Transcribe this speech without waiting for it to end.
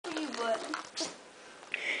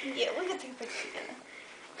take a picture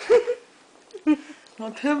together. My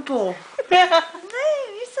pimple. Babe,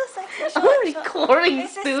 you're so sexy. I'm recording,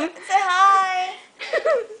 dude. Say hi. Say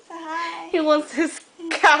hi. He wants his So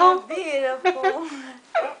cow. beautiful.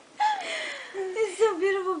 It's so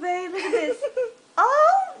beautiful, babe. Look at this.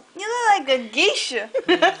 Oh, you look like a geisha. Pose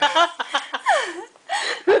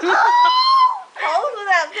with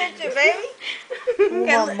that picture, baby.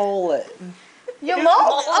 My mullet. Your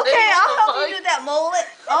mullet. Okay, I'll help you do that mullet.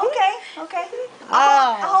 Okay.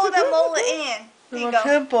 I'll hold that mullet in. There you My go.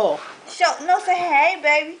 pimple. Say hey,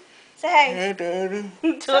 baby. Say hey. Hey, baby.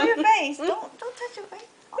 Show your face. Don't touch your face.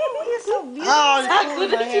 Oh, you're so beautiful. Oh,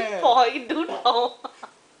 Good at you, boy, dude. Oh.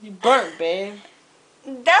 You burnt, babe.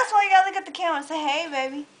 That's why you gotta look at the camera. Say hey,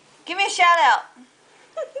 baby. Give me a shout out.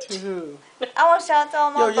 To who? I want to shout out to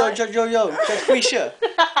all my Yo, Jaquisha.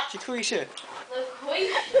 Jaquisha.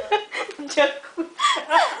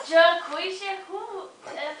 Jaquisha, who?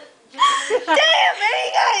 Damn, man,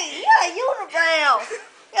 you got a unibrow. You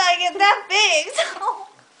gotta get that fixed.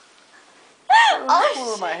 I'm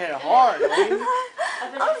pulling my hair hard, baby.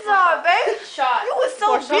 I'm sorry, baby. You were so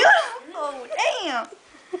beautiful. Damn.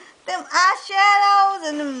 Them eyeshadows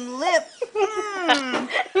and them lips. Them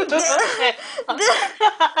lips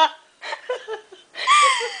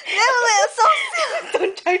so silly.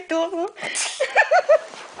 Don't try to.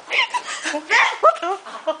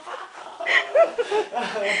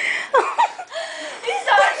 You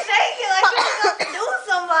started shaking like you was gonna do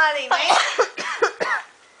somebody, man.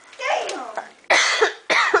 Damn.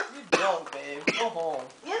 You drunk, babe. Go home.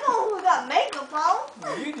 You know who got makeup on?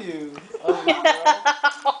 You do.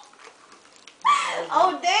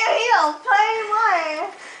 Oh, damn, he don't play my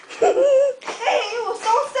ass. Hey, you was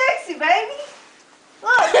so sexy, baby.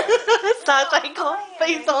 Look. Sao chạy có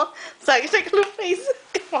face on. Sao chạy có face.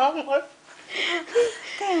 Come on, more.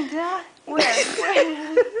 Damn, did I? Where?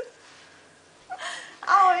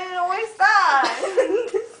 Oh, in the waist side.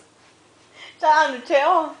 Sao được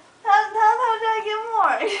treo. How did I get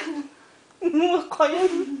more? Mua coi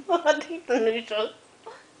đi từ nơi trước.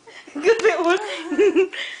 Cứ thế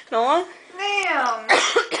nó. Damn.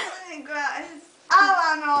 His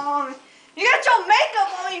eyeliner all on me. You got your makeup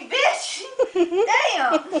on me, bitch.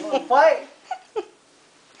 Damn. What?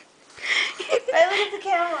 Hey, look at the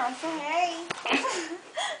camera. Say hey.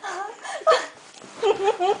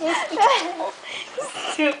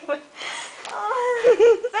 Stupid.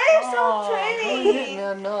 They're so pretty.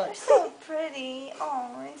 They're They're so pretty. Oh,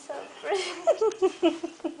 they're so pretty.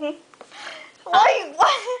 Why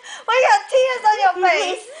you got tears on your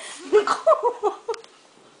face?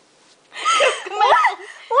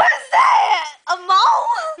 What's that? A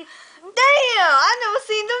mole? Damn, I never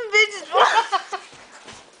seen them bitches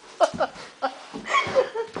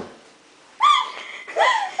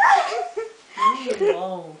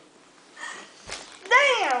Oh.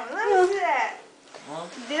 Damn, let me see that. Huh?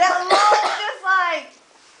 Did that mole just like...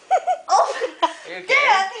 Oh, Are you okay?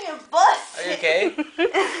 damn, I think you're busted. Are you okay?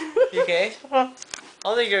 You okay? I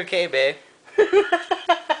don't think you're okay, babe.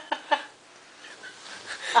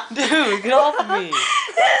 Dude, get off of me.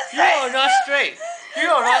 You are not straight. You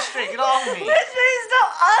are not straight. Get off of me. This face is so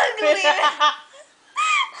ugly.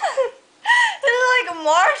 It's like a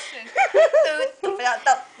Martian.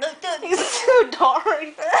 He's so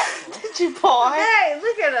dark. Did you boy? Hey,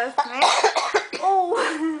 look at us, man. Oh,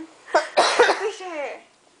 fix your hair.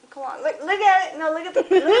 Come on, look at it. No, look at the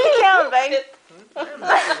camera, baby. You're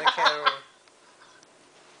messing the camera.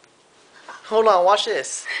 Hold on, watch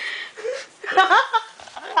this.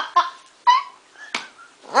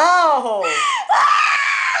 Oh!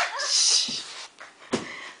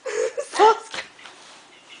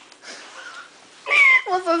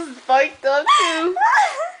 What's so spiked up too?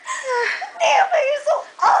 Damn, man, you're so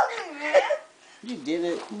ugly, man. You did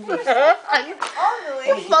it. You're ugly.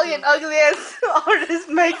 Fucking ugly ass artist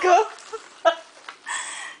makeup.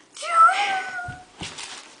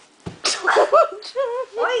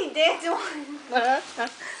 Why are you dancing?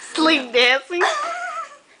 Sleep dancing.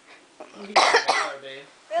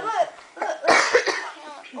 Hey, look.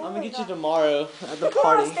 I'm gonna get you tomorrow at the Come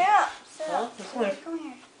party. on, stand up. Stand Huh? up. Come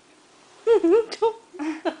here.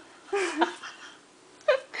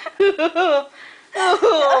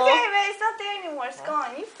 Okay, babe, it's not there anymore. It's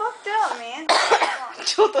gone. You fucked it up, man.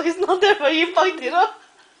 It's not there, but you fucked it up.